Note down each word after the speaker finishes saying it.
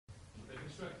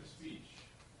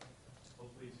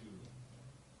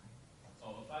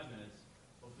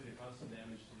some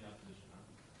damage to the opposition, huh?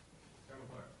 Farrell,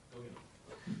 go get him.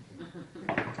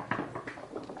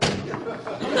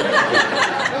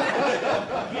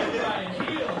 Ryan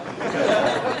Heal.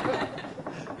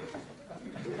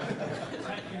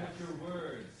 Attack you with your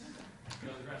words.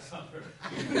 You're the grasshopper.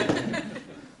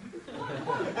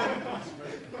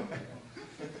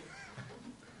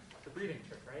 The breeding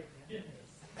trick, right? Yeah.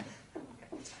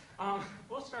 Okay.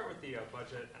 We'll start with the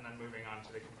budget and then moving on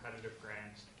to the competitive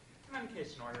grants. And then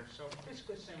case in order. So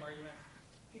basically the same argument.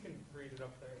 You can read it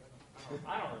up there.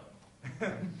 I don't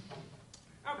really.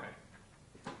 Okay.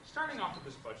 Starting off with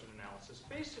this budget analysis,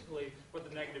 basically what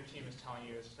the negative team is telling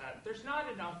you is that there's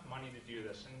not enough money to do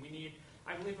this, and we need,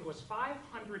 I believe it was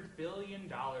 $500 billion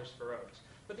for roads.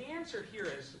 But the answer here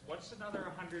is, what's another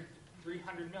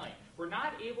 300 million? We're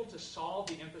not able to solve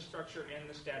the infrastructure in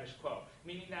the status quo,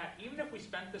 meaning that even if we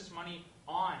spent this money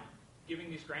on giving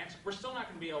these grants, we're still not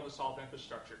going to be able to solve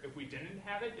infrastructure. If we didn't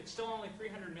have it, it's still only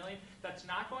 300 million. That's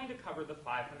not going to cover the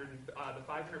 $500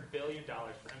 billion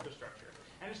for infrastructure.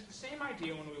 And it's the same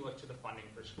idea when we look to the funding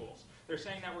for schools. They're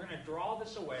saying that we're going to draw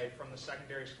this away from the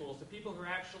secondary schools, the people who are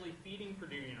actually feeding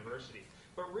Purdue University.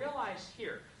 But realize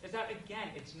here is that, again,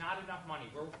 it's not enough money.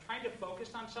 We're trying to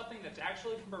focus on something that's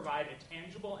actually going to provide a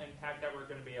tangible impact that we're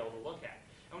going to be able to look at.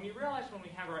 And when you realize when we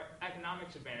have our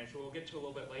economics advantage, we'll get to a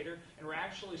little bit later, and we're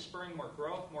actually spurring more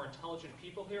growth, more intelligent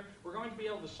people here, we're going to be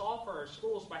able to solve for our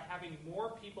schools by having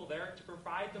more people there to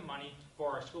provide the money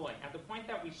for our schooling. At the point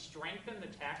that we strengthen the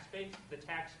tax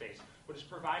base, which is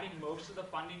providing most of the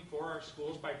funding for our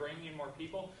schools by bringing in more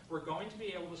people, we're going to be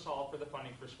able to solve for the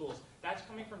funding for schools. That's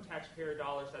coming from taxpayer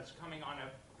dollars. That's coming on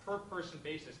a per-person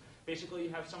basis. Basically, you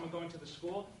have someone going to the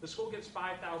school gets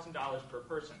 $5,000 per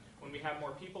person. When we have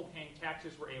more people paying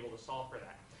taxes, we're able to solve for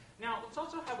that. Now, let's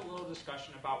also have a little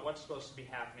discussion about what's supposed to be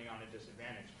happening on a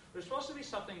disadvantage. There's supposed to be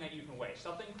something that you can weigh,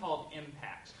 something called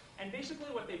impacts. And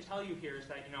basically what they tell you here is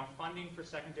that, funding for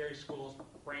secondary schools,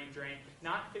 brain drain,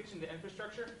 not fixing the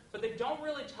infrastructure, but they don't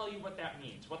really tell you what that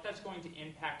means, what that's going to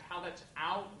impact, how that's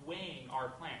outweighing our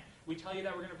plan. We tell you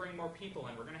that we're going to bring more people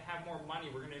in, we're going to have more money,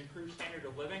 we're going to improve standard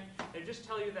of living. They just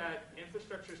tell you that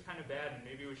infrastructure is kind of bad and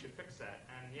maybe we should fix that.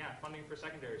 And yeah, funding for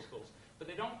secondary schools. But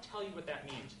they don't tell you what that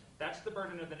means. That's the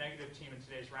burden of the negative team in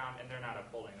today's round, and they're not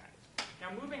upholding that. Now,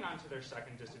 moving on to their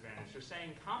second disadvantage, they're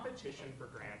saying competition for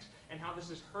grants and how this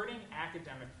is hurting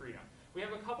academic freedom. We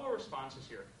have a couple of responses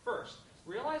here. First,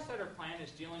 realize that our plan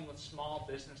is dealing with small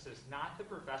businesses, not the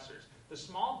professors. The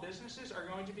small businesses are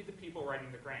going to be the people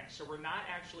writing the grants, so we're not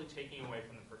actually taking away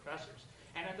from the professors.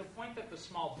 And at the point that the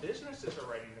small businesses are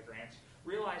writing the grants,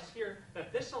 realize here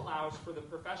that this allows for the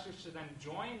professors to then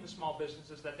join the small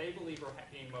businesses that they believe are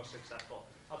being most successful.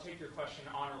 I'll take your question,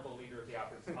 Honorable Leader of the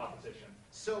Opposition.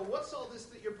 So what's all this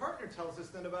that your partner tells us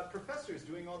then about professors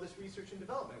doing all this research and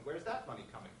development? Where's that money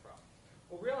coming from?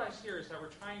 What we realize here is that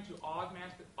we're trying to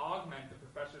augment the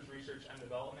professors' research and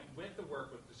development with the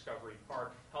work with Discovery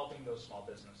Park, helping those small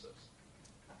businesses.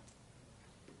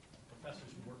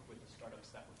 Professors work with the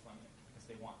startups that we're funding because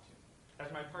they want to. As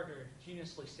my partner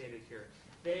geniusly stated here,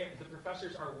 the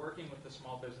professors are working with the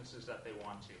small businesses that they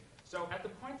want to. So at the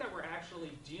point that we're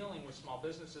actually dealing with small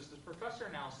businesses, this professor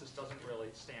analysis doesn't really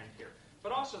stand here.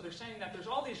 But also, they're saying that there's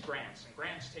all these grants, and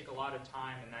grants take a lot of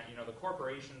time, and that the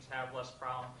corporations have less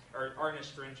problem or aren't as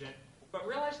stringent. But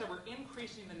realize that we're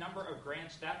increasing the number of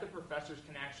grants that the professors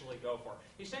can actually go for.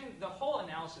 He's saying the whole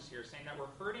analysis here is saying that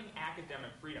we're hurting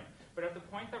academic freedom. But at the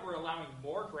point that we're allowing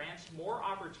more grants, more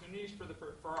opportunities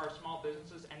for our small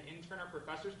businesses and in turn our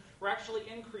professors, we're actually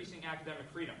increasing academic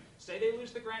freedom. Say they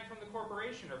lose the grant from the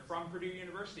corporation or from Purdue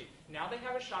University. Now they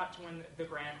have a shot to win the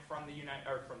grant from the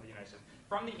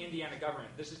Indiana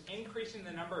government. This is increasing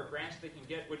the number of grants they can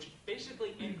get, which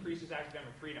basically increases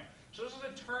academic freedom. So this is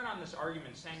a turn on this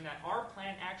argument, saying that our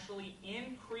plan actually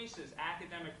increases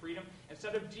academic freedom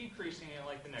instead of decreasing it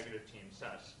like the negative team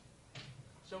says.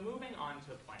 So moving on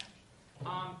to plan.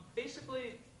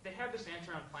 Basically, they have this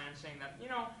answer on plan saying that,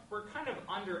 we're kind of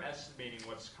underestimating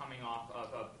what's coming off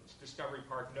of Discovery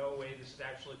Park. No way this is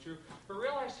actually true. But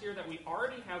realize here that we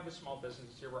already have the small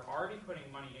businesses here. We're already putting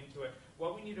money into it.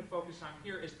 What we need to focus on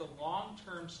here is the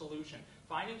long-term solution,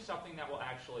 finding something that will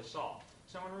actually solve.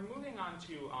 So when we're moving on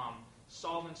to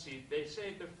solvency, they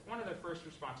say one of their first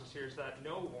responses here is that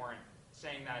no warrant,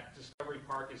 saying that Discovery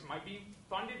Park might be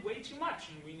funded way too much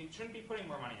and we shouldn't be putting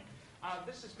more money in.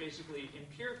 This is basically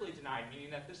empirically denied, meaning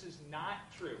that this is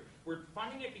not true. We're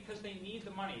funding it because they need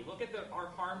the money. Look at our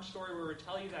harm story where we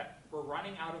tell you that we're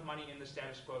running out of money in the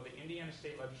status quo. The Indiana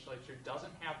State Legislature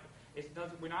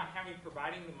we're not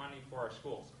providing the money for our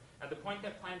schools. At the point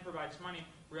that plan provides money,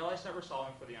 realize that we're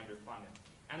solving for the underfunding.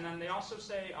 And then they also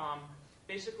say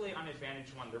basically on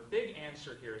Advantage 1, their big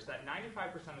answer here is that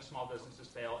 95% of small businesses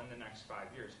fail in the next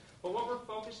 5 years. But what we're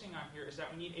focusing on here is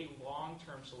that we need a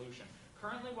long-term solution.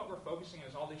 Currently, what we're focusing on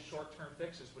is all these short-term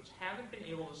fixes, which haven't been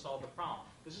able to solve the problem.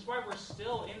 This is why we're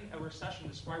still in a recession.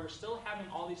 This is why we're still having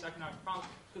all these economic problems,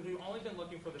 because we've only been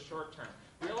looking for the short term.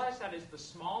 Realize that it's the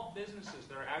small businesses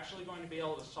that are actually going to be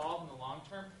able to solve in the long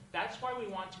term. That's why we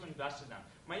want to invest in them.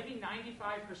 Maybe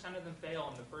 95% of them fail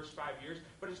in the first 5 years,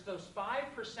 but it's those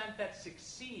 5% that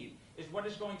succeed is what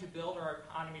is going to build our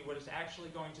economy, what is actually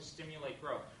going to stimulate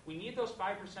growth. We need those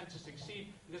 5% to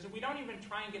succeed, because if we don't even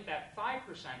try and get that 5%,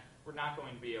 we're not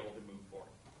going to be able to move forward.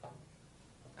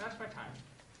 And that's my time.